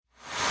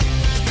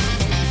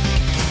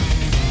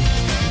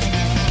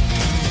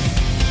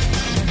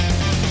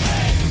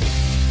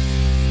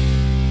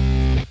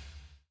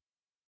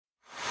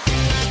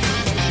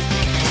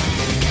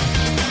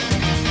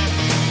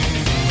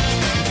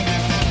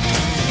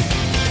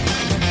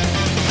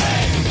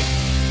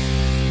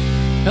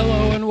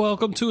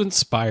Welcome to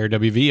Inspire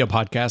WV, a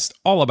podcast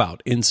all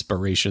about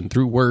inspiration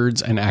through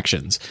words and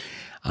actions.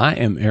 I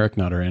am Eric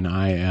Nutter, and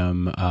I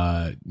am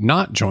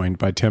not joined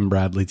by Tim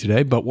Bradley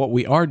today, but what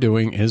we are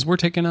doing is we're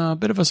taking a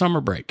bit of a summer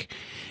break.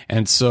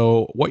 And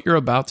so what you're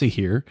about to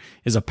hear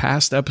is a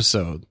past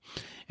episode,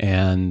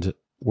 and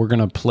we're going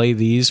to play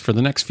these for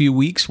the next few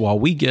weeks while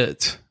we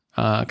get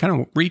kind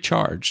of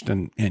recharged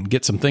and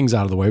get some things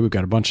out of the way. We've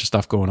got a bunch of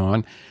stuff going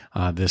on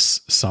this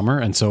summer,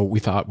 and so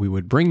we thought we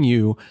would bring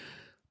you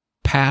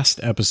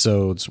past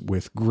episodes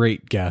with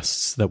great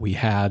guests that we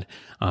had.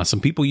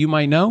 Some people you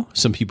might know,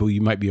 some people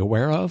you might be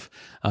aware of.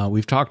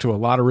 We've talked to a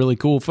lot of really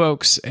cool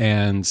folks,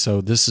 and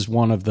so this is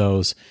one of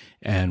those,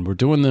 and we're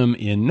doing them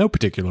in no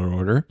particular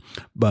order,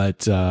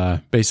 but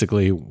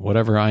basically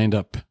whatever I end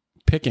up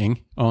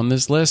picking on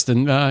this list,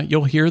 and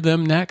you'll hear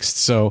them next.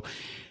 So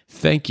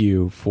thank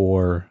you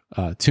for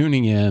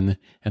tuning in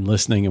and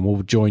listening, and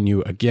we'll join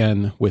you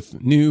again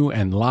with new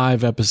and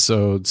live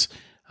episodes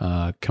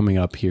coming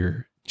up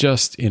here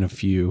just in a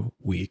few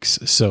weeks.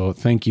 So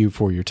thank you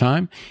for your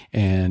time,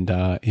 and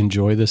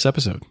enjoy this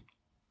episode.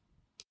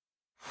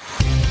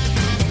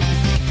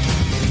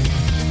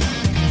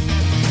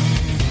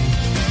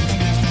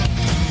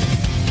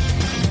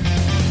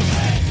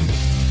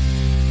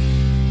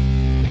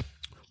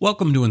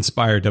 Welcome to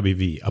Inspire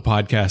WV, a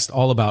podcast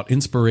all about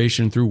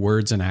inspiration through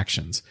words and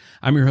actions.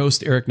 I'm your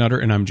host, Eric Nutter,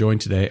 and I'm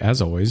joined today,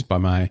 as always, by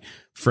my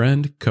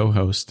friend,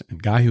 co-host,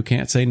 and guy who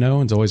can't say no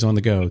and's always on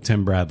the go,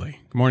 Tim Bradley.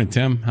 Good morning,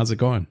 Tim. How's it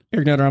going?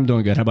 Eric Nutter, I'm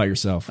doing good. How about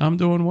yourself? I'm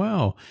doing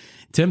well.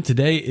 Tim,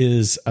 today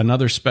is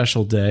another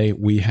special day.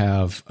 We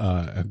have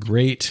a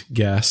great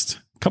guest,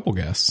 couple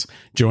guests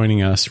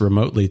joining us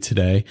remotely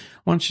today.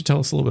 Why don't you tell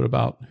us a little bit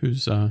about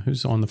who's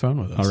on the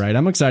phone with us? All right,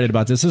 I'm excited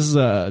about this. This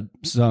is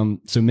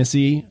so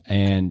Missy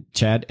and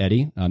Chad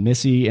Eddy.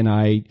 Missy and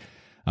I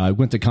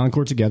went to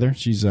Concord together.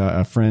 She's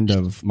a friend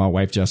of my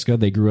wife Jessica.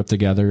 They grew up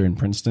together in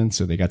Princeton,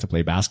 so they got to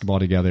play basketball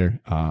together.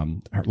 A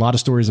lot of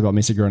stories about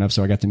Missy growing up,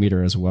 so I got to meet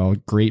her as well.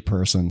 Great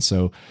person.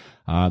 So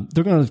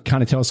they're going to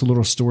kind of tell us a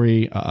little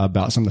story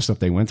about some of the stuff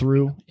they went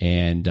through,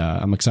 and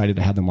I'm excited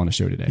to have them on the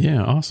show today.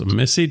 Yeah, awesome.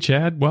 Missy,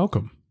 Chad,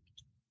 welcome.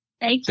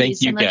 Thank you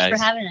so much for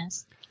having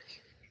us.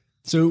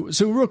 So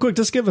real quick,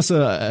 just give us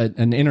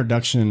an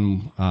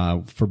introduction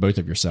for both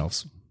of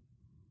yourselves.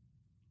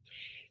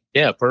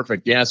 Yeah,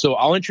 perfect. Yeah, so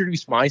I'll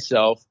introduce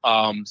myself.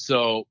 My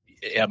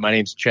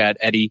name's Chad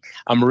Eddy.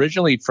 I'm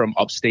originally from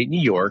upstate New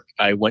York.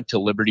 I went to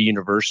Liberty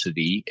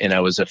University, and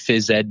I was a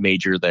phys ed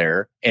major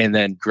there, and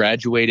then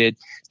graduated,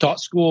 taught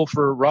school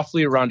for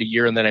roughly around a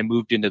year, and then I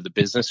moved into the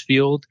business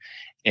field.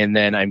 And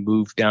then I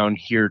moved down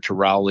here to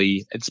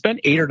Raleigh. It's been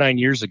 8 or 9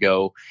 years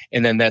ago.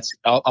 And then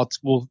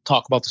we'll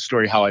talk about the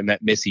story how I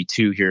met Missy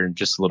too here in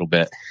just a little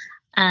bit.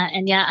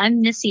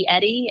 I'm Missy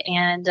Eddy.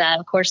 And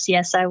of course,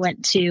 yes, I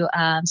went to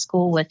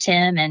school with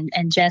Tim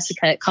and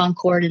Jessica at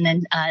Concord, and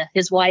then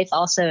his wife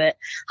also at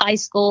high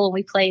school.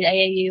 We played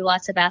AAU,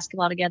 lots of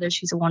basketball together.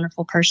 She's a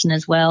wonderful person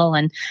as well,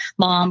 and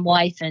mom,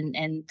 wife,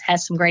 and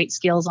has some great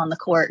skills on the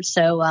court.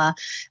 So,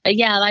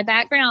 my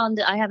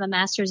background, I have a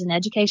master's in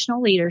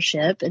educational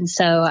leadership. And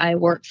so I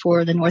work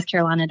for the North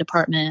Carolina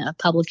Department of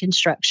Public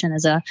Instruction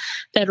as a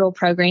federal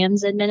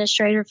programs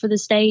administrator for the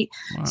state.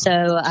 Wow.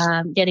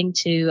 So getting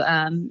to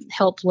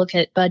help look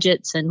at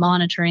budgets and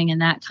monitoring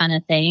and that kind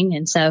of thing.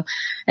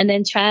 And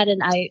then Chad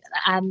and I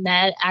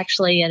met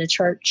actually at a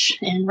church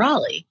in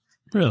Raleigh.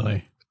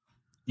 Really?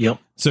 Yep.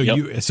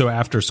 So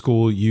after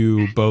school,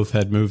 you both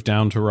had moved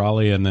down to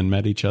Raleigh and then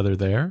met each other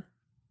there?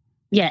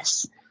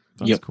 Yes.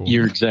 That's cool.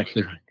 You're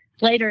exactly right.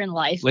 Later in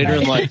life,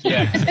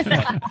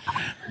 yeah.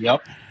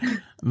 Yep.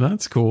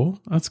 That's cool.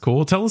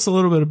 Tell us a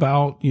little bit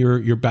about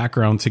your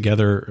background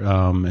together,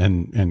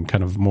 and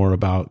kind of more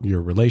about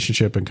your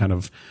relationship and kind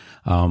of,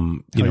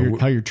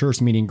 how your church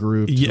meeting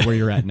grew to where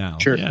you're at now.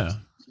 Sure.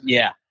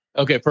 Yeah.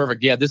 Okay,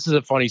 perfect. Yeah, this is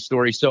a funny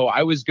story. So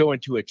I was going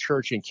to a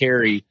church in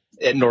Cary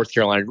in North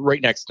Carolina,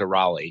 right next to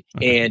Raleigh.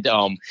 Okay. And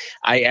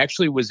I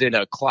actually was in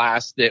a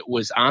class that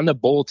was on the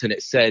bulletin.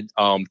 It said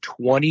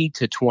 20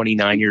 to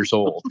 29 years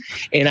old.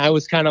 And I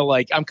was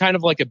I'm kind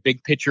of like a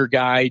big picture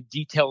guy.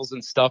 Details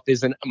and stuff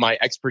isn't my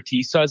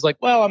expertise. So I was like,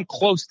 well, I'm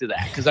close to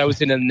that because I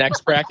was in the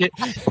next bracket.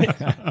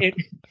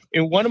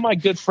 And one of my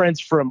good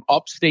friends from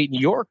upstate New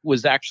York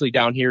was actually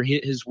down here.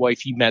 His wife,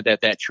 he met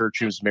at that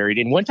church and was married.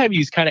 And one time he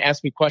was kind of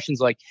asking me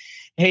questions like,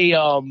 hey,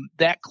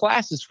 that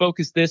class is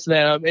focused this and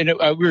that.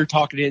 And we were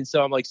talking to him.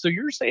 So I'm like, so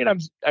you're saying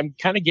I'm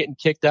kind of getting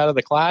kicked out of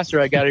the class, or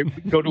I got to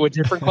go to a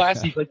different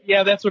class? He's like,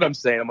 yeah, that's what I'm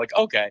saying. I'm like,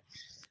 okay.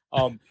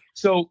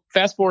 So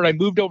fast forward, I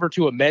moved over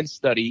to a men's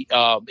study.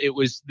 It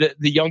was the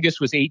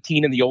youngest was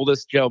 18 and the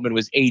oldest gentleman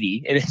was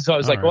 80. And so I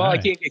was like, well, I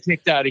can't get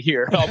kicked out of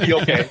here. I'll be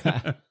okay.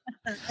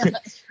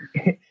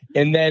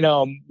 And then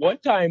one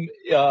time,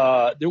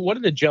 one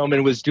of the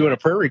gentlemen was doing a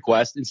prayer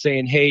request and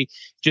saying, hey,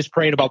 just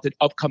praying about the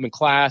upcoming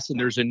class, and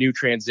there's a new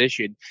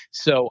transition.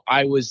 So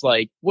I was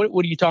like, what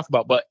do you talk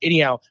about? But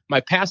anyhow,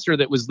 my pastor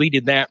that was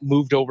leading that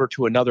moved over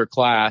to another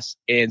class.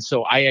 And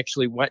so I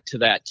actually went to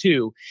that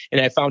too.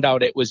 And I found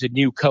out it was a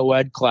new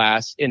co-ed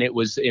class, and it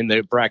was in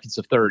the brackets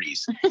of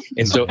 30s.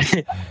 And so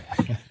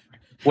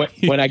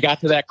when I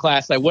got to that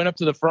class, I went up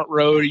to the front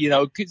row,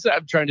 because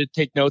I'm trying to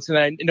take notes, and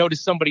I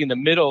noticed somebody in the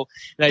middle,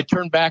 and I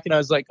turned back and I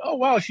was like, oh,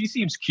 wow, she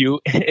seems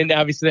cute. And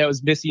obviously that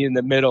was Missy in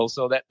the middle.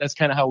 So that's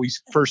kind of how we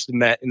first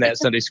met in that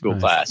Sunday school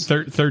class.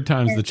 Third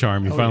time's the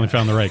charm. You finally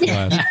found the right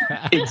class.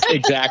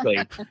 Exactly.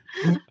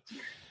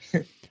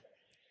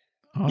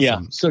 Awesome. Yeah.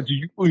 So do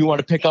you want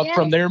to pick up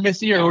from there,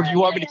 Missy, or do you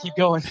want me to keep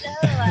going?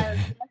 No,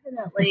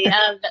 definitely.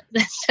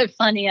 That's so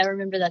funny. I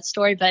remember that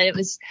story, but it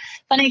was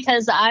funny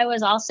because I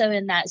was also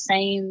in that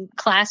same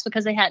class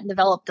because they hadn't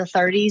developed the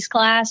 30s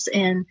class.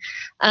 And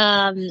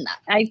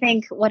I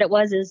think what it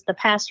was is the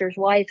pastor's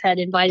wife had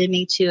invited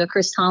me to a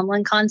Chris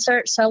Tomlin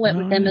concert. So I went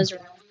with them as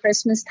around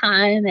Christmas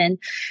time, and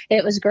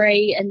it was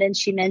great. And then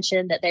she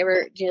mentioned that they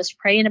were just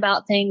praying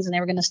about things and they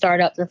were going to start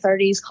up the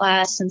 30s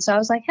class. And so I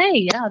was like,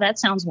 hey, yeah, that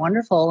sounds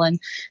wonderful. And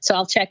so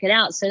I'll check it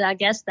out. So I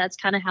guess that's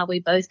kind of how we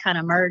both kind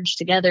of merged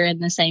together in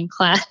the same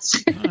class.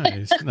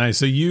 Nice.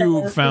 So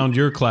you found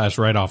your class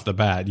right off the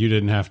bat. You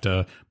didn't have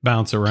to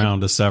bounce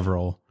around to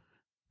several.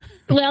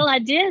 Well, I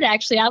did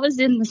actually. I was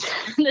in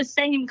the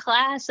same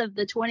class of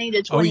the 20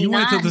 to 29. Oh, you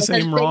went to the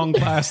same wrong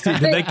class too.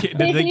 Did they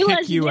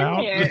kick you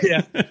out?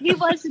 Yeah. He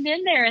wasn't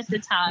in there at the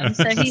time,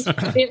 so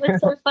it was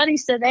so funny.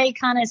 So they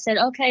kind of said,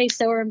 "Okay,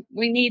 so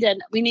we need a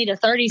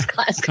 30s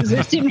class because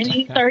there's too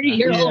many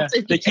 30-year-olds."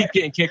 They keep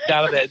getting kicked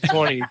out of that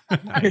 20.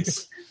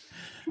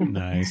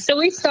 Nice. So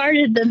we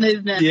started the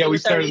movement. Yeah, we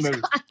started the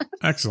movement.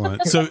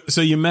 Excellent.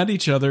 So you met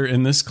each other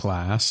in this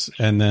class,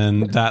 and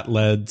then that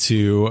led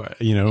to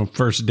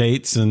first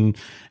dates, and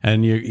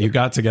you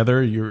got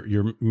together.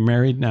 You're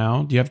married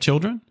now. Do you have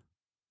children?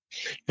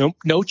 Nope,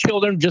 no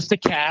children, just a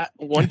cat.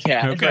 One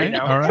cat. Okay. Right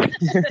now.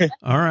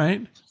 All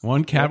right.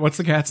 One cat. What's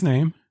the cat's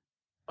name?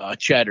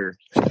 Cheddar.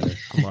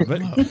 Love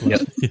it.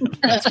 Yep.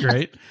 That's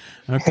great.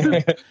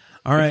 Okay.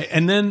 All right.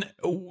 And then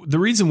the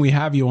reason we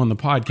have you on the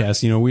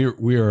podcast,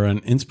 we are an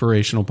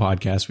inspirational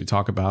podcast. We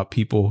talk about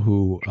people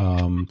who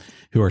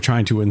are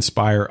trying to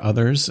inspire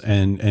others,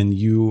 and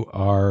you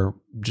are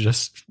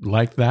just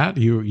like that.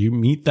 You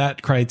meet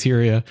that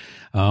criteria.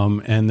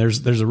 And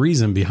there's a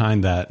reason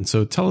behind that. And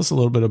so tell us a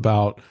little bit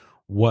about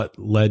what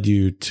led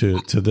you to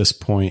this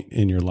point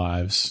in your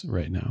lives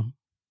right now.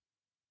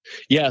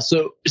 Yeah.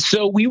 So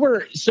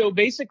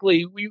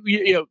basically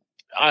we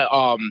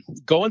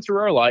going through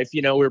our life,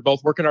 we were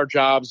both working our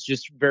jobs,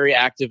 just very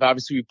active.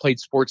 Obviously, we played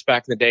sports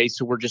back in the day,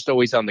 so we're just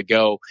always on the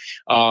go.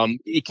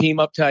 It came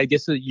up to, I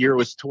guess the year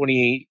was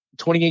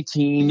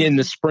 2018 in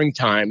the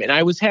springtime, and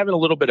I was having a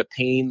little bit of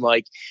pain,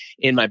 like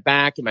in my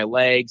back and my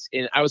legs,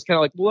 and I was kind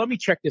of like, well, let me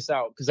check this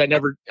out, because I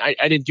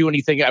didn't do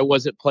anything. I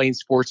wasn't playing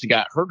sports and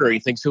got hurt or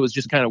anything, so it was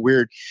just kind of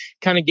weird,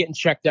 kind of getting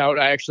checked out.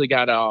 I actually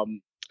got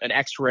an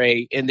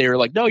x-ray, and they were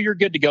like, no, you're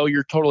good to go.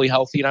 You're totally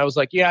healthy. And I was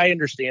like, yeah, I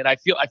understand. I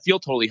feel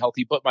totally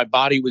healthy, but my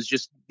body was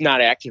just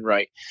not acting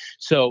right.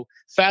 So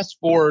fast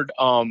forward,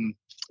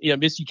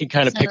 Missy can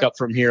kind of pick up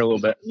from here a little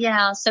bit.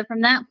 Yeah. So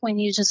from that point,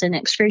 he was just in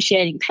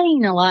excruciating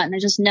pain a lot. And I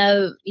just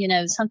know,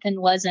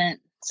 something wasn't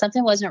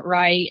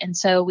right. And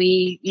so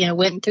we,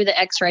 went through the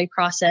x-ray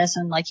process,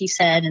 and like he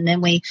said, and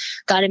then we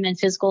got him in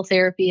physical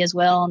therapy as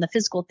well. And the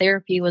physical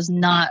therapy was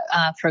not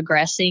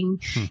progressing.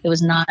 It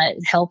was not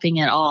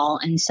helping at all.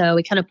 And so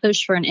we kind of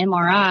pushed for an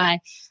MRI.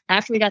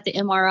 After we got the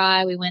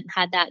MRI, we went and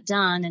had that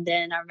done. And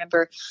then I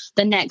remember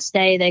the next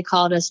day they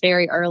called us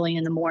very early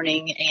in the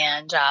morning,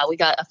 and we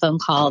got a phone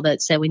call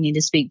that said we need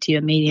to speak to you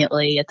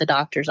immediately at the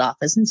doctor's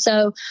office. And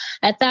so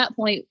at that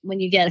point, when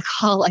you get a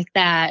call like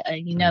that,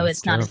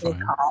 it's not a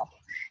good call.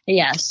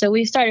 Yeah. So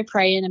we started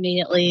praying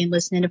immediately and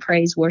listening to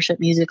praise worship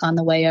music on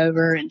the way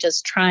over, and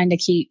just trying to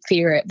keep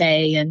fear at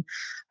bay, and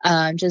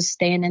just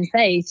stand in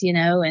faith,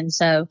 And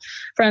so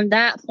from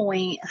that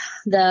point,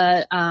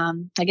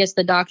 I guess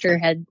the doctor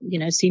had,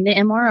 seen the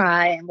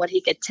MRI, and what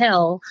he could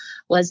tell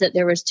was that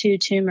there was 2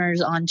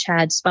 tumors on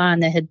Chad's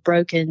spine that had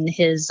broken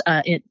his,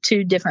 in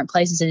 2 different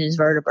places in his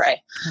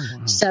vertebrae. Oh,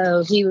 wow.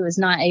 So he was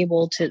not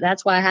able to,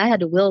 that's why I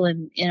had to wheel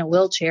him in a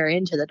wheelchair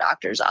into the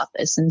doctor's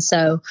office. And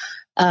so,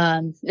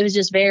 it was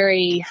just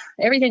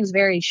everything's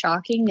very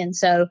shocking. And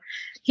so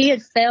he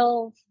had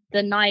fell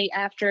the night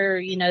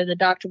after, the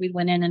doctor, we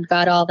went in and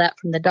got all that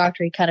from the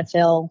doctor. He kind of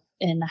fell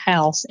in the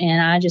house,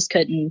 and I just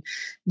couldn't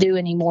do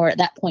any more at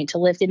that point to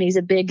lift him. He's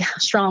a big,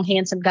 strong,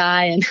 handsome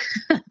guy.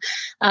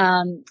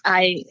 And,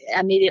 I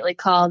immediately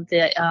called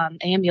the,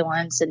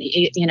 ambulance and,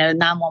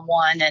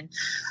 911,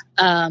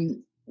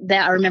 and,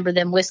 that I remember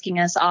them whisking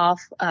us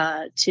off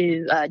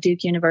to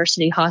Duke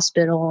University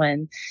Hospital,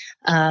 and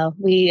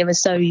it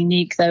was so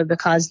unique though,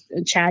 because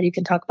Chad, you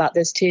can talk about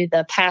this too.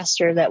 The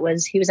pastor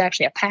he was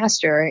actually a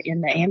pastor in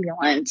the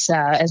ambulance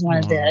as one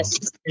of the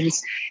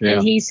assistants,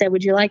 and he said,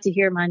 "Would you like to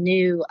hear my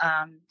new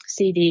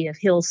CD of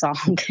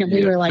Hillsong?" And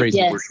we were like,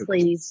 "Yes, worship.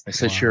 Please." I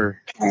said,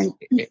 "Sure." And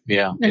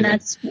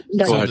that's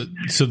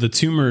so the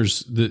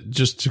tumors.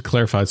 Just to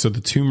clarify, so the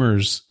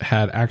tumors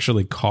had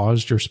actually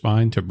caused your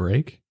spine to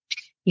break.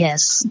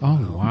 Yes.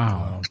 Oh,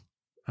 wow.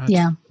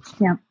 Yeah.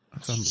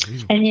 That's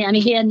unbelievable. And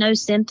he had no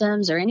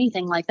symptoms or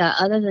anything like that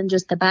other than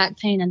just the back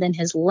pain. And then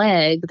his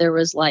leg, there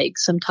was like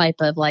some type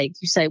of like,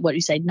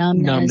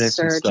 numbness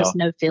or just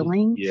no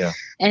feeling. Yeah.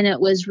 And it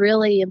was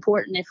really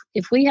important.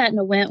 If we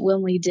hadn't went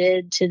when we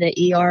did to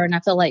the ER, and I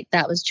feel like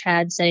that was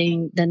Chad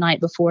saying the night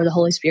before the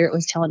Holy Spirit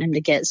was telling him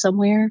to get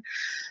somewhere,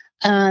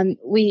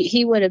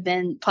 he would have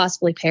been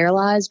possibly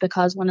paralyzed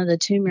because one of the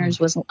tumors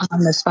was on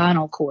the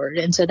spinal cord.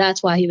 And so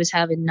that's why he was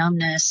having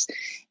numbness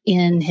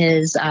in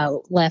his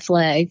left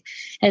leg.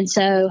 And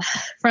so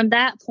from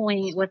that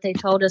point, what they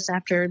told us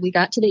after we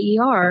got to the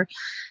ER,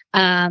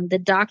 the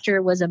doctor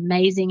was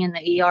amazing in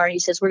the ER. He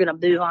says, we're going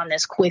to move on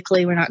this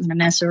quickly. We're not going to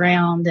mess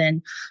around.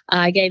 And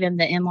I gave him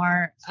the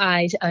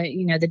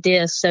MRI, the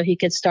disc, so he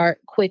could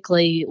start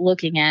quickly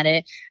looking at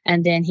it.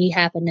 And then he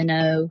happened to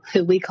know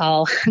who we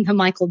call the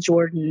Michael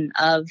Jordan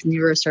of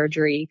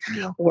neurosurgery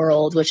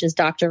world, which is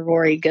Dr.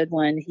 Rory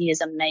Goodwin. He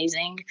is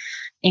amazing.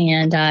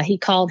 And he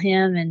called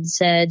him and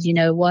said, you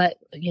know what,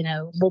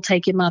 we'll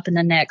take him up in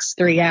the next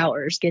 3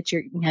 hours.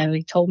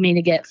 He told me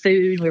to get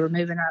food. We were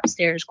moving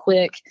upstairs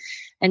quick.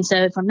 And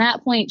so from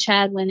that point,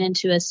 Chad went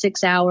into a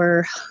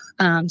 6-hour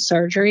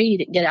surgery. He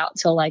didn't get out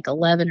till like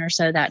 11 or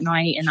so that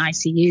night in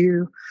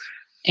ICU.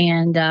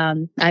 And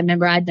I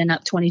remember I'd been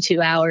up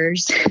 22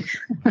 hours.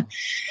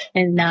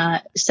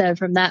 And so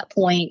from that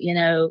point,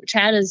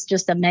 Chad is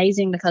just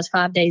amazing because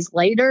 5 days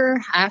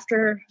later,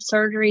 after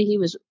surgery, he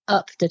was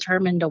up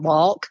determined to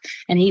walk,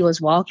 and he was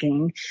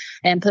walking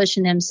and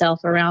pushing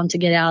himself around to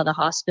get out of the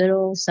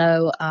hospital.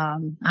 So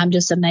I'm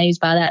just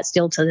amazed by that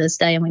still to this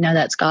day. And we know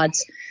that's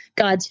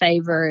God's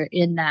favor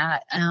in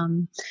that.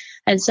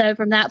 And so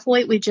from that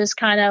point, we just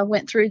kind of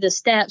went through the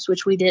steps,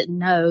 which we didn't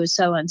know,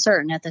 so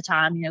uncertain at the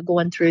time,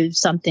 going through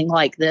something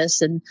like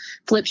this and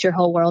flips your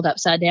whole world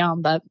upside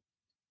down. But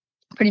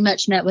pretty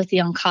much met with the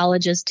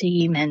oncologist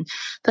team and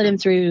put him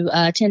through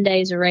 10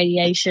 days of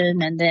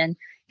radiation, and then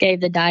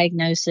gave the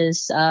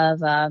diagnosis of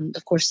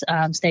course,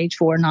 stage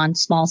 4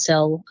 non-small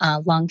cell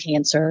lung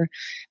cancer.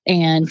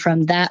 And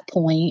from that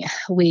point,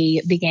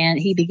 he began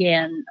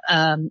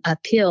a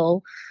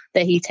pill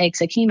that he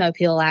takes, a chemo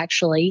pill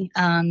actually,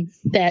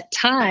 that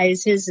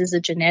ties, his is a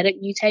genetic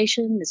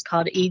mutation. It's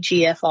called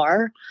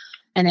EGFR,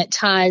 and it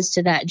ties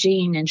to that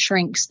gene and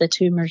shrinks the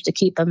tumors to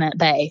keep them at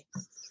bay.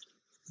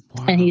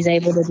 Wow. And he's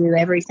able to do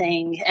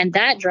everything. And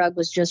that drug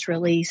was just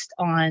released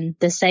on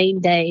the same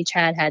day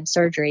Chad had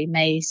surgery,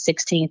 May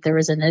 16th. There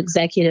was an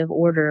executive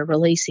order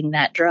releasing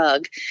that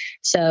drug.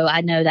 So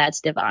I know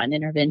that's divine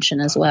intervention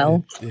as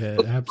well. Yeah,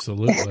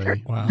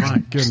 absolutely. Wow. My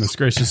goodness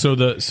gracious. So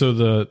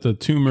the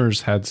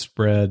tumors had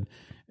spread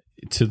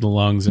to the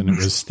lungs, and it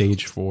was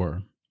stage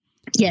 4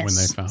 yes. when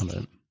they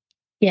found it.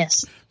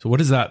 Yes. So what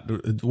does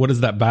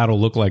that battle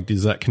look like?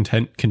 Does that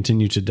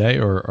continue today,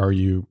 or are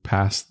you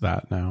past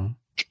that now?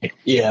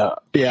 Yeah,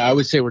 I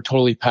would say we're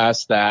totally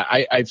past that.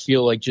 I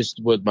feel like just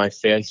with my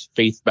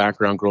faith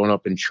background, growing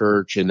up in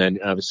church, and then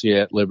obviously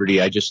at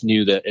Liberty, I just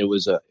knew that it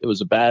was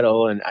a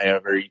battle, and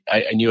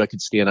I knew I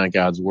could stand on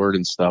God's word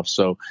and stuff.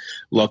 So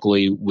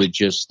luckily, with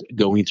just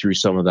going through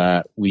some of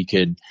that, we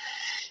could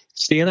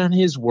stand on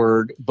his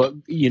word, but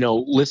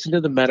listen to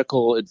the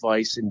medical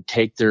advice and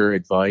take their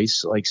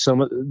advice. Like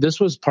this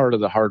was part of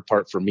the hard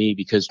part for me,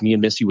 because me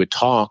and Missy would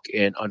talk,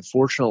 and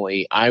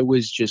unfortunately I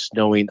was just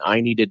knowing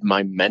I needed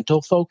my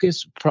mental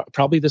focus.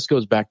 Probably this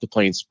goes back to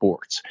playing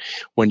sports,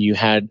 when you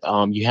had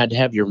to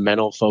have your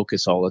mental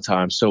focus all the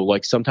time. So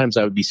like sometimes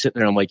I would be sitting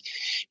there, I'm like,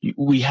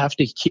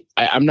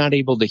 I'm not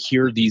able to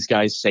hear these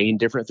guys saying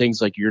different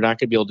things. Like, you're not going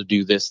to be able to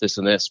do this, this,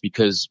 and this,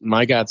 because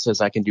my God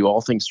says I can do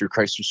all things through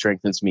Christ who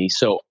strengthens me.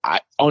 So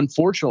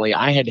unfortunately,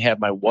 I had to have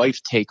my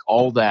wife take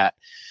all that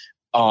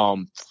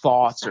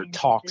thoughts or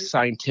talk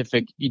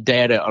scientific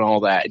data and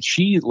all that. And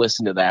she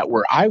listened to that,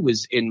 where I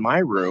was in my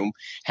room,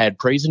 had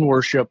praise and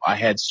worship, I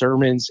had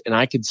sermons, and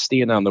I could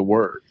stand on the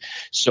word.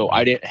 So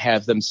I didn't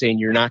have them saying,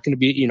 you're not going to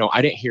be,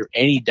 I didn't hear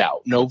any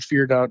doubt, no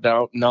fear,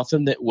 doubt,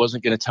 nothing that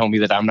wasn't going to tell me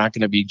that I'm not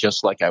going to be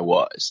just like I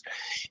was.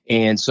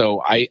 And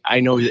so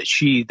I know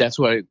that that's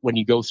why when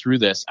you go through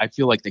this, I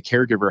feel like the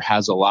caregiver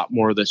has a lot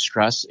more of the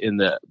stress in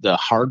the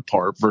hard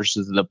part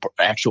versus the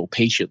actual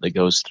patient that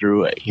goes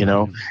through it,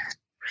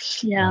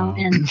 Yeah. Wow.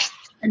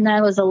 And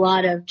that was a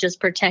lot of just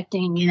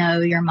protecting,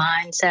 your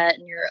mindset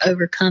and your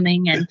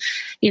overcoming. And,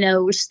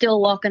 we're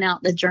still walking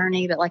out the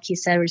journey. But like you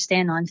said, we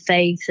stand on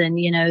faith. And,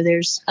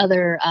 there's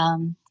other,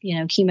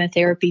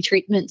 chemotherapy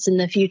treatments in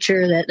the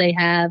future that they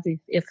have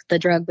if the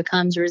drug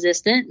becomes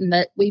resistant.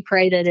 But we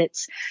pray that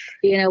it's,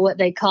 what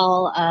they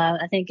call,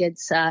 I think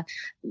it's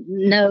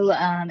no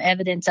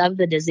evidence of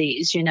the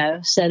disease,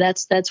 So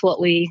that's what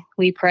we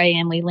pray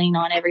and we lean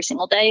on every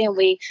single day. And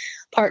we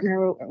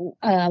partner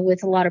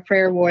with a lot of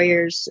prayer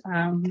warriors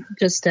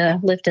just to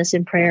lift us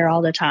in prayer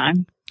all the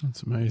time.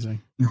 That's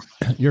amazing.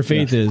 Your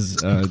faith is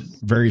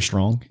very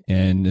strong,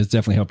 and it's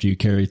definitely helped you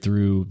carry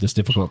through this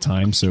difficult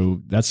time.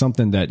 So that's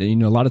something that, a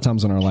lot of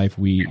times in our life,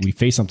 we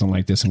face something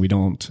like this and we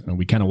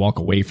kind of walk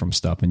away from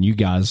stuff, and you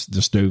guys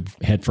just dove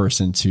headfirst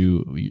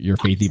into your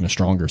faith even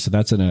stronger. So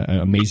that's an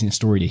amazing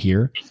story to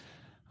hear.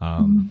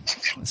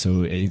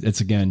 So it's,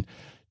 again,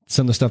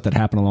 some of the stuff that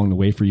happened along the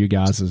way for you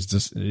guys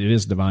it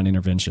is divine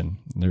intervention.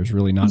 There's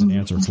really not an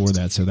answer for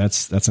that. So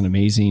that's an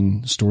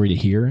amazing story to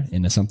hear,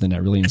 and it's something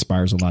that really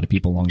inspires a lot of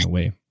people along the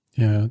way.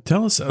 Yeah.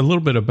 Tell us a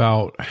little bit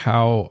about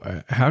how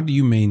do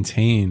you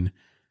maintain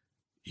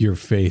your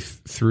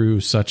faith through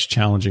such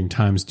challenging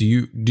times?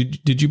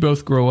 Did you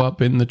both grow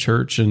up in the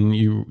church and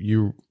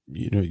you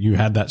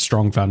had that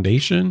strong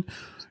foundation?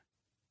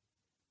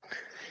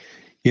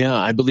 Yeah,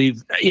 I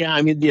believe. Yeah,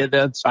 I mean,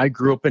 I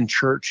grew up in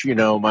church,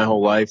 my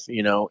whole life,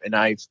 and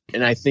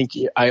I think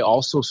I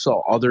also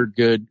saw other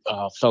good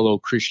fellow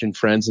Christian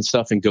friends and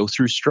stuff and go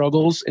through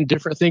struggles and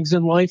different things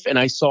in life, and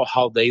I saw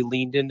how they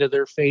leaned into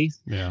their faith.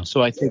 Yeah.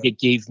 So I think it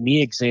gave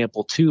me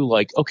example too.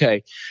 Like,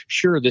 okay,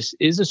 sure, this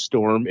is a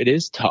storm. It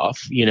is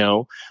tough,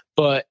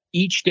 but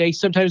each day,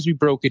 sometimes we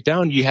broke it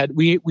down. We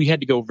had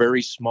to go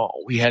very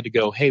small. We had to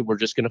go, hey, we're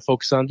just going to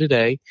focus on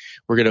today.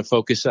 We're going to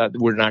focus on,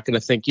 we're not going to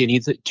think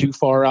anything too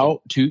far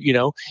out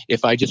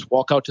if I just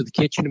walk out to the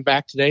kitchen and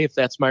back today, if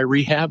that's my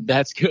rehab,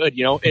 that's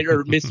good,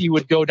 or Missy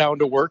would go down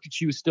to work and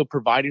she was still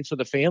providing for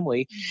the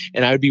family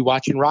and I would be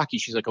watching Rocky.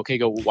 She's like, okay,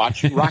 go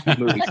watch Rocky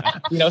movies.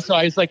 So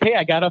I was like, hey,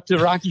 I got up to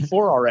Rocky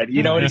 4 already.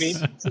 You know what I mean?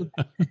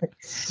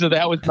 So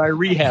that was my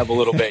rehab a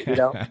little bit, I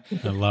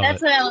love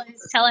That's what I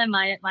was telling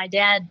my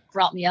dad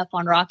brought me up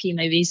on Rocky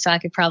movies so I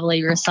could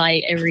probably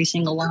recite every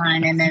single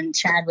line, and then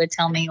Chad would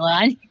tell me, well,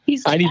 I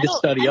need to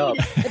study up.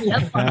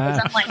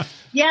 I'm like,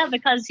 yeah,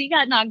 because he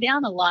got knocked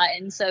down a lot,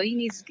 and so you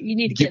need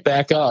to get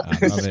back up.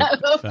 I love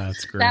it.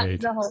 That's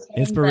great.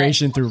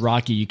 Inspiration through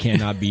Rocky, you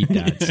cannot beat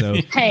that. So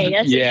hey,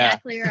 that's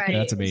exactly right.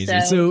 That's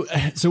amazing.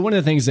 So one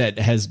of the things that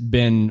has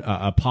been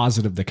a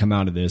positive to come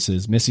out of this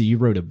is, Missy, you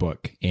wrote a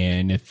book,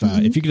 and if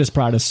you could just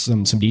provide us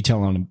some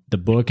detail on the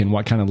book and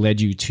what kind of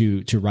led you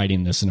to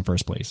writing this in the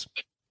first place.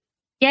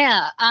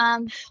 Yeah.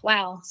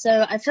 Wow.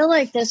 So I feel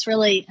like this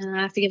really, and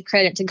I have to give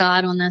credit to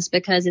God on this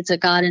because it's a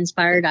God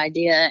inspired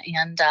idea,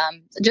 and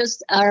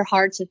just our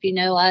hearts, if you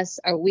know us,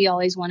 we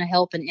always want to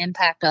help and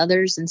impact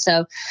others. And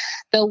so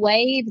The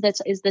Wave,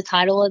 is the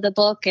title of the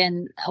book.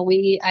 And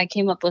I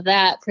came up with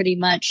that pretty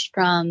much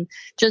from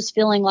just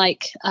feeling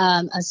like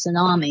a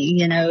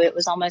tsunami. It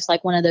was almost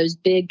like one of those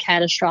big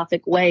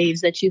catastrophic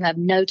waves that you have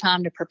no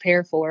time to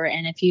prepare for.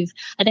 And I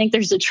think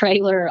there's a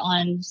trailer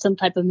on some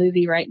type of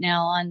movie right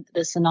now on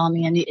the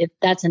tsunami. And if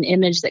that's an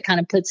image that kind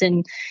of puts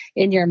in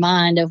your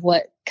mind of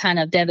what kind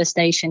of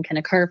devastation can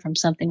occur from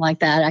something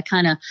like that, I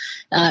kind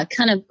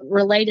of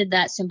related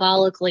that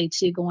symbolically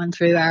to going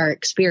through our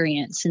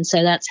experience. And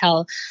so that's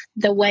how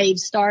The Wave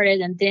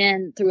started. And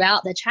then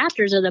throughout the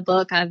chapters of the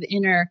book, I've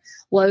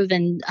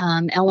interwoven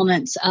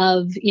elements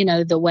of,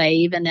 the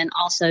wave, and then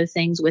also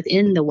things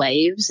within the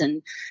waves,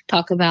 and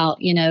talk about,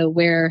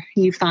 where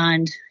you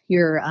find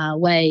your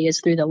way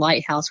is through the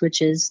lighthouse,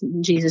 which is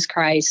Jesus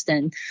Christ,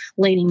 and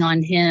leaning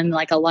on him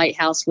like a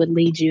lighthouse would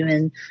lead you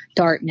in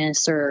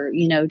darkness or,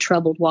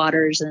 troubled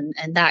waters and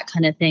that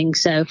kind of thing.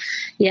 So,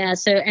 yeah.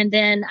 So, and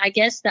then I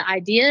guess the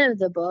idea of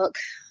the book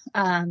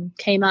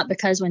came up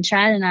because when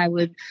Chad and I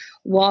would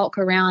walk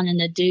around in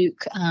the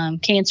Duke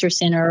Cancer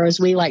Center, or as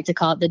we like to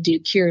call it, the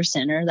Duke Cure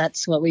Center,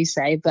 that's what we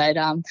say. But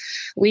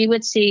we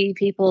would see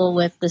people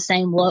with the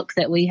same look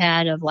that we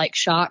had of like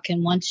shock.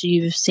 And once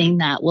you've seen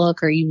that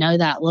look, or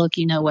that look,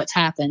 you know what's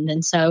happened.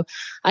 And so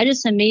I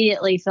just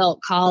immediately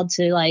felt called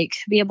to like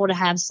be able to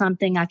have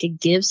something I could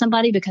give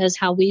somebody, because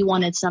how we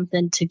wanted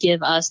something to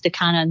give us to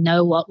kind of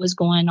know what was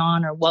going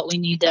on, or what we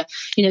need to,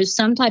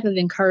 some type of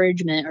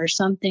encouragement, or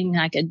something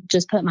I could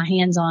just put my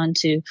hands on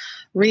to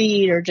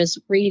read, or just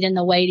read in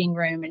the waiting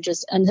room, and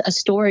just a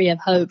story of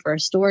hope or a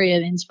story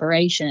of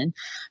inspiration.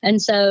 And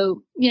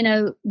so,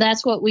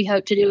 that's what we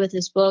hope to do with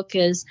this book.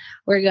 Is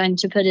we're going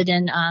to put it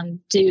in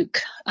Duke.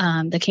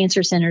 The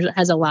Cancer Center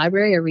has a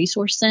library, a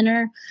resource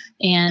center,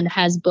 and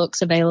has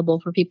books available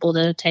for people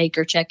to take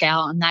or check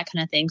out and that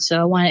kind of thing.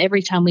 So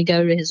every time we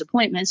go to his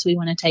appointments, we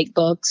want to take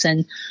books,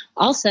 and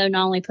also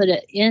not only put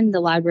it in the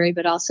library,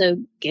 but also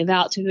give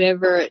out to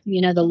whoever,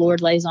 the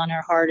Lord lays on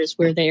our heart as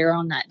we're there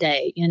on that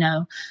day.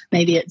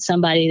 Maybe it's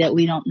somebody that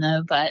we don't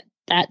know, but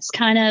that's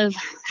kind of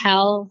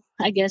how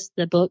I guess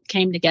the book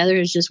came together,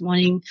 is just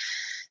wanting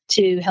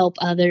to help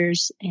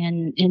others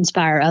and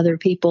inspire other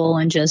people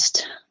and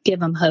just give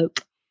them hope.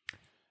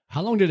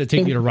 How long did it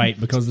take you to write?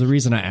 Because the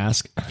reason I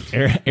ask,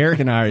 Eric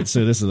and I,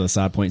 so this is a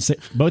side point,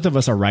 both of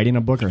us are writing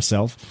a book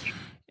ourselves,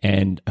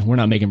 and we're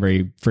not making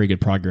very good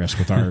progress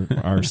with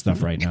our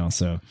stuff right now.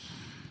 So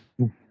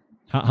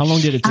how long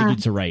did it take you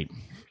to write?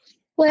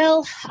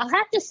 Well, I'll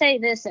have to say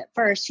this at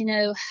first,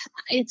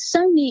 it's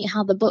so neat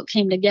how the book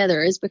came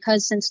together, is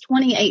because since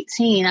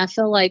 2018, I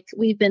feel like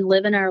we've been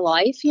living our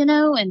life,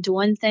 and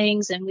doing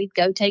things, and we'd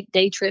go take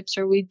day trips,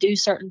 or we'd do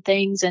certain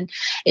things. And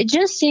it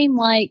just seemed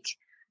like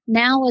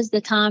now is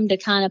the time to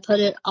kind of put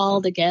it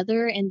all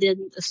together. And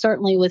then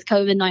certainly with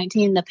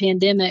COVID-19, the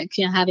pandemic,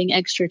 having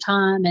extra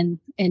time,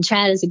 and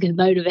Chad is a good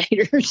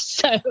motivator.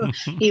 So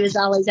he was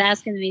always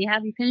asking me,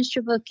 have you finished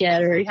your book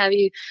yet? Or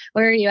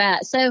where are you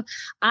at? So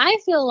I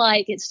feel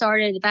like it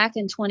started back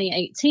in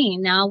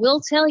 2018. Now I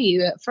will tell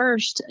you at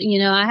first,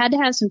 I had to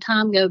have some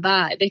time go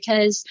by,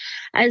 because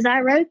as I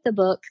wrote the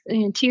book,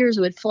 tears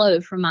would flow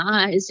from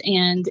my eyes,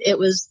 and it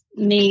was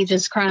me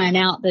just crying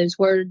out those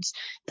words,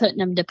 putting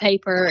them to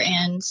paper.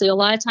 And so a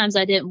lot of times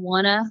I didn't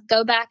want to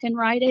go back and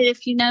write it,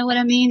 if you know what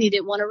I mean. You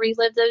didn't want to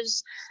relive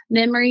those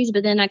memories,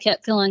 but then I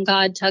kept feeling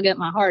God tug at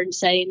my heart and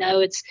say, no,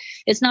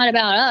 it's not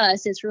about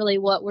us. It's really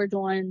what we're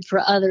doing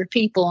for other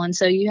people. And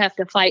so you have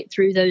to fight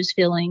through those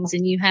feelings,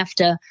 and you have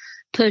to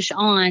push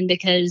on,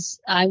 because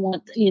I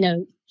want,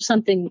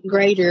 something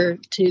greater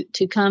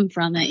to come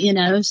from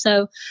it,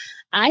 So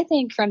I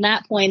think from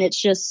that point, it's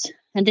just,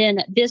 and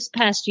then this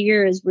past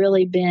year has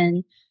really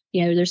been,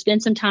 there's been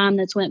some time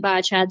that's went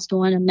by. Chad's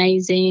doing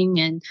amazing,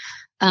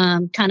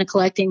 and kind of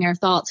collecting our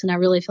thoughts. And I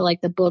really feel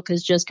like the book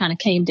has just kind of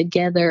came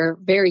together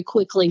very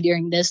quickly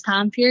during this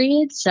time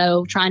period.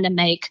 So trying to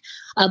make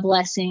a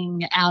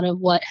blessing out of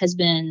what has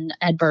been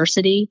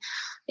adversity.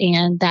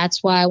 And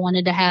that's why I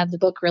wanted to have the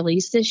book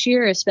released this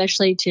year,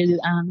 especially to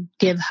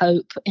give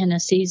hope in a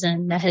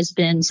season that has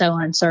been so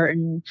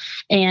uncertain.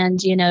 And,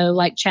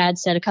 like Chad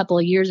said a couple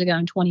of years ago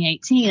in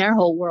 2018, our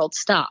whole world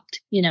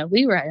stopped.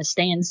 We were at a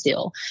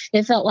standstill.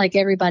 It felt like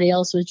everybody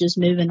else was just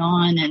moving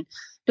on and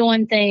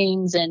doing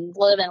things and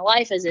living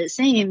life as it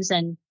seems.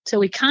 And so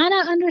we kind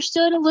of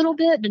understood a little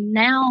bit, but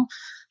now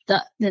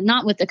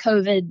not with the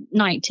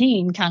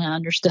COVID-19 kind of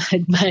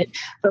understood, but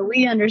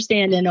we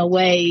understand in a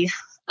way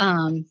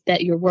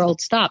that your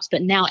world stops,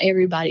 but now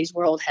everybody's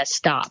world has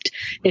stopped,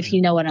 if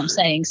you know what I'm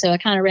saying. So I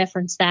kind of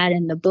referenced that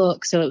in the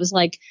book. So it was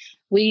like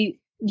we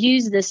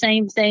use the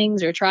same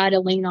things or try to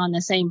lean on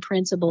the same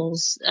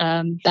principles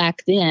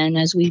back then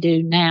as we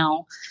do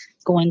now,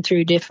 going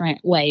through different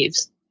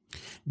waves.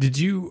 Did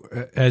you,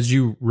 as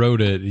you wrote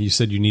it, you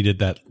said you needed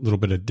that little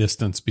bit of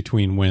distance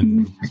between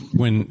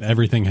when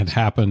everything had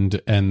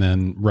happened and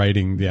then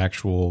writing the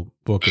actual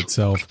book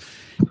itself.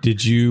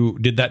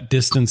 Did that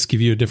distance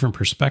give you a different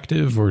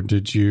perspective, or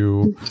did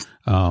you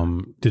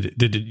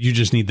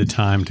just need the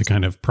time to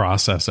kind of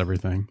process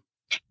everything?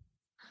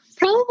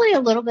 Probably a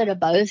little bit of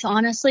both,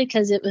 honestly,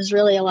 because it was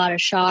really a lot of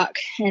shock,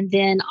 and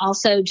then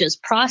also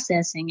just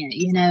processing it,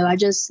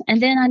 and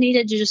then I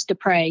needed just to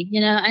pray,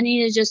 I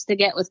needed just to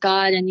get with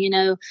God. And,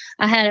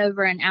 I had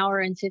over an hour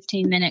and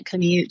 15-minute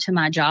commute to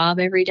my job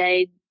every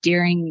day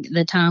during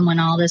the time when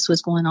all this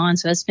was going on.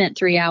 So I spent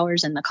 3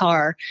 hours in the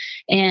car,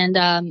 and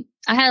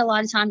I had a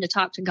lot of time to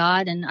talk to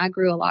God, and I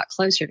grew a lot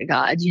closer to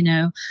God,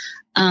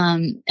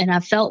 and I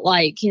felt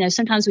like,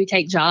 sometimes we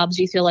take jobs,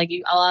 you feel like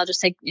I'll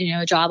just take,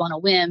 a job on a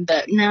whim,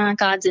 but nah,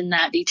 God's in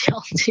that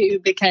detail too,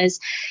 because,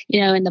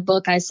 in the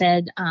book I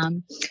said,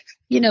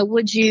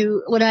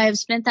 would I have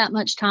spent that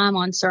much time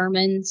on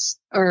sermons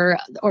or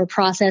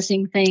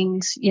processing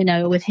things,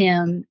 with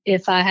him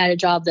if I had a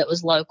job that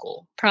was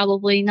local?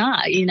 Probably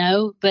not,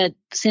 but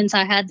since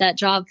I had that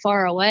job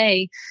far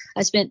away,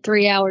 I spent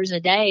 3 hours a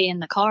day in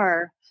the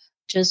car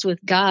just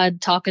with God,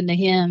 talking to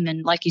him,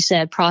 and like you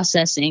said,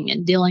 processing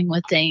and dealing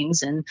with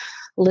things and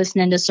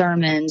listening to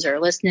sermons or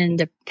listening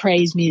to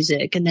praise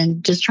music, and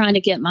then just trying to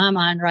get my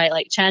mind right,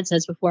 like Chad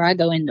says, before I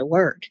go into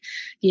work,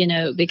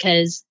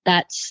 because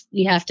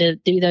you have to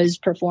do those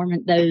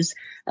those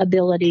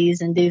abilities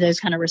and do those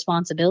kind of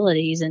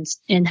responsibilities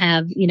and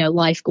have,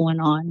 life going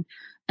on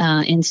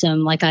in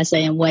some, like I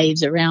say, in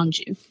waves around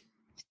you.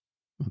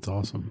 That's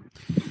awesome.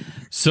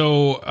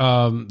 So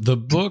the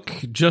book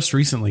just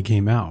recently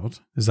came out.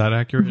 Is that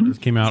accurate? Mm-hmm.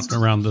 It came out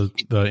around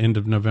the end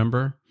of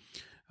November.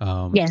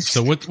 Yes.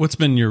 So what's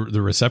been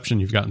the reception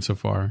you've gotten so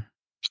far?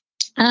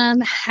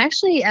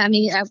 Actually, I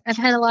mean, I've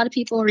had a lot of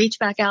people reach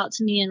back out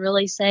to me and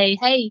really say,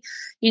 hey,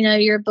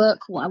 your book,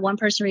 one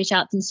person reached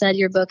out and said,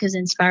 your book has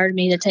inspired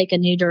me to take a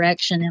new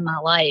direction in my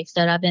life,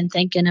 that I've been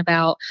thinking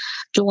about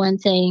doing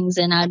things.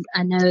 And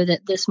I know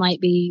that this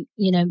might be,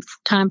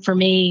 time for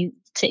me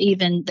to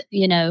even,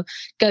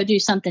 go do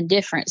something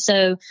different.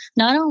 So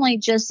not only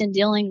just in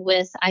dealing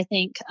with, I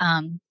think,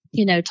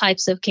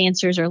 types of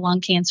cancers or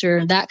lung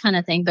cancer, that kind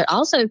of thing, but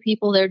also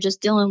people that are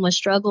just dealing with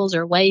struggles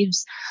or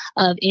waves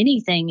of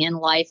anything in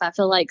life. I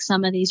feel like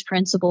some of these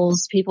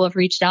principles, people have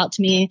reached out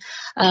to me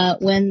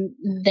when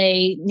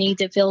they need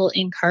to feel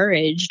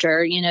encouraged,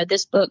 or,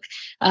 this book,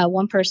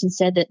 one person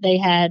said that they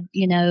had,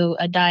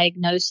 a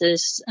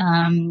diagnosis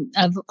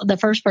of the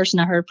first person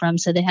I heard from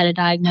said they had a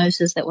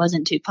diagnosis that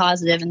wasn't too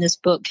positive, and this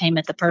book came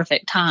at the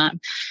perfect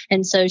time.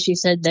 And so she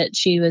said that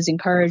she was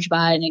encouraged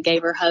by it and it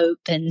gave her hope.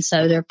 And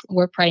so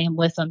we're praying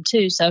with them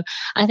too. So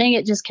I think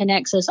it just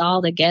connects us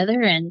all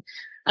together. And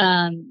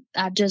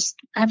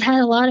I've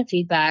had a lot of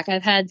feedback.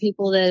 I've had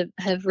people that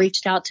have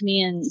reached out to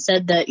me and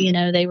said that,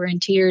 they were in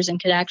tears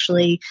and could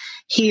actually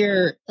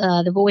hear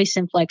the voice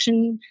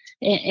inflection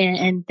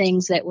and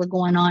things that were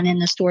going on in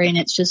the story. And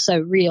it's just so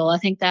real. I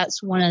think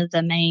that's one of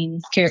the main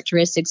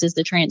characteristics, is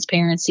the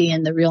transparency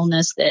and the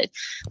realness, that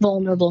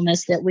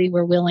vulnerableness that we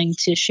were willing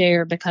to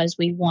share because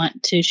we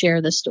want to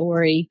share the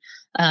story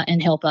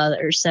and help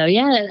others. So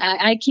yeah,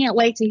 I can't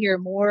wait to hear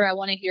more. I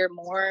want to hear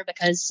more,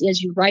 because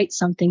as you write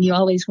something, you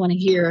always want to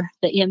hear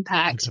the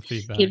impact.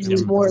 Gives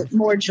you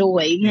more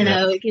joy.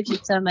 It gives you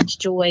so much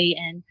joy,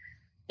 and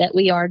that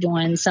we are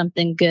doing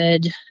something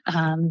good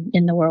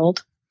in the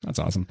world. That's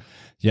awesome.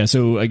 Yeah.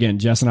 So again,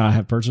 Jess and I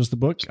have purchased the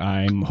book.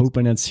 I'm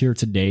hoping it's here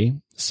today.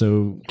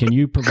 So can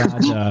you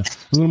provide a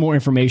little more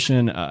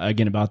information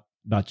again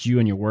about you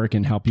and your work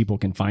and how people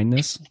can find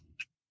this?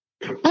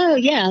 Oh,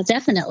 yeah,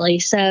 definitely.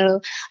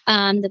 So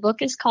the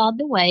book is called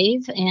The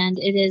Wave, and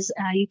it is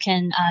you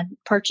can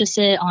purchase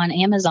it on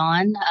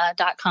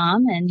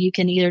Amazon.com, and you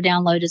can either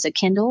download as a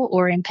Kindle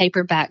or in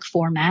paperback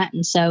format.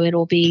 And so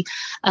it'll be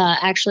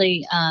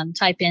actually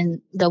type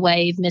in The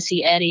Wave,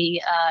 Missy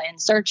Eddy in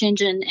search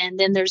engine, and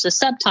then there's a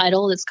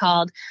subtitle that's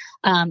called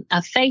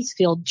A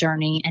Faith-Filled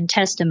Journey and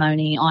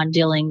Testimony on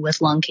Dealing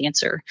with Lung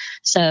Cancer.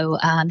 So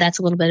that's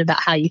a little bit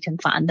about how you can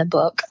find the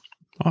book.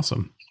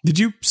 Awesome. Did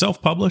you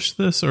self-publish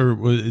this, or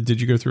did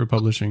you go through a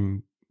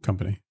publishing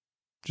company?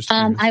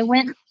 I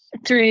went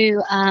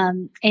through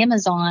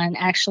Amazon,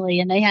 actually,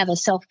 and they have a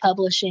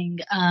self-publishing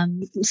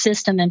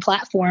system and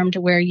platform to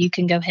where you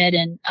can go ahead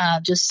and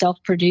just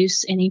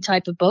self-produce any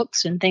type of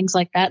books and things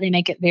like that. They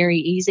make it very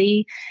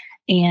easy.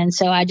 And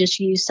so I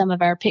just used some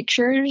of our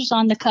pictures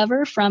on the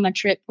cover from a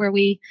trip where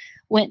we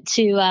went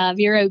to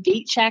Vero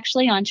Beach,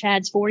 actually, on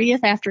Chad's 40th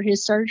after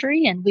his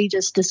surgery. And we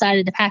just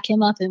decided to pack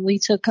him up, and we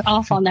took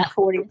off on that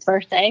 40th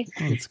birthday.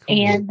 That's cool.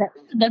 And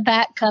the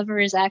back cover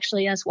is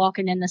actually us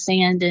walking in the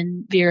sand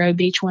in Vero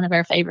Beach, one of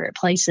our favorite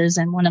places,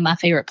 and one of my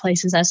favorite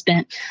places. I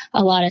spent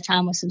a lot of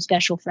time with some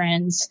special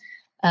friends,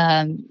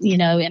 in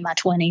my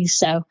 20s.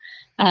 So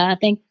I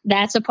think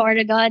that's a part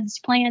of God's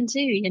plan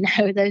too.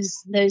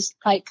 Those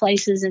type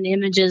places and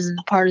images is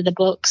part of the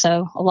book.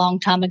 So a long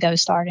time ago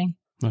starting.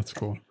 That's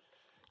cool.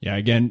 Yeah,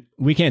 again,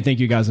 we can't thank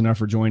you guys enough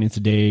for joining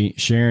today,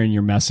 sharing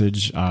your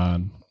message.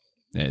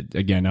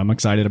 Again, I'm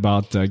excited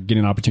about getting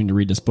an opportunity to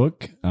read this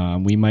book.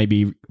 We might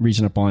be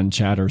reaching up on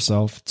Chad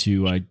herself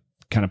to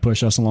kind of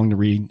push us along to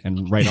read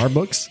and write our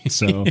books.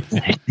 So,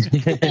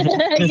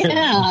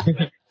 yeah.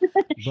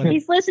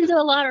 He's listened to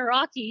a lot of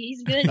Rocky.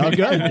 He's good. Oh,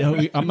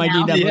 good. I might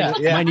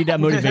need that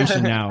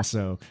motivation now.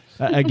 So,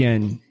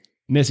 again,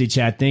 Missy,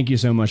 Chad, thank you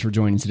so much for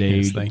joining today.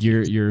 Yes,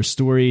 your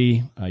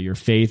story, your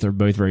faith are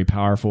both very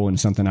powerful, and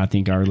something I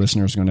think our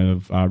listeners are going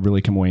to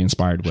really come away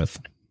inspired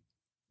with.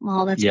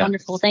 Well, that's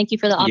wonderful. Thank you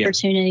for the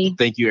opportunity. Yeah.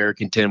 Thank you,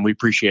 Eric and Tim. We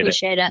appreciate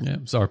it. Yeah,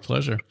 it's our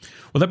pleasure.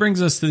 Well, that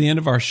brings us to the end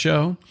of our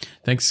show.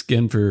 Thanks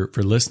again for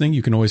listening.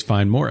 You can always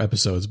find more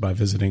episodes by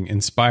visiting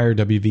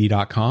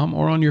inspirewv.com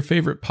or on your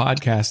favorite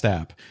podcast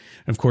app.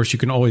 And of course, you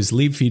can always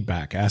leave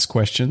feedback, ask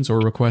questions, or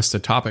request a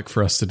topic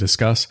for us to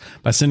discuss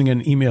by sending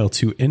an email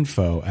to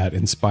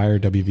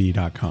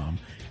info@inspirewv.com.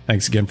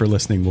 Thanks again for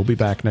listening. We'll be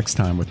back next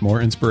time with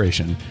more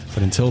inspiration.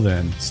 But until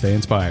then, stay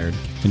inspired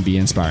and be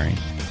inspiring.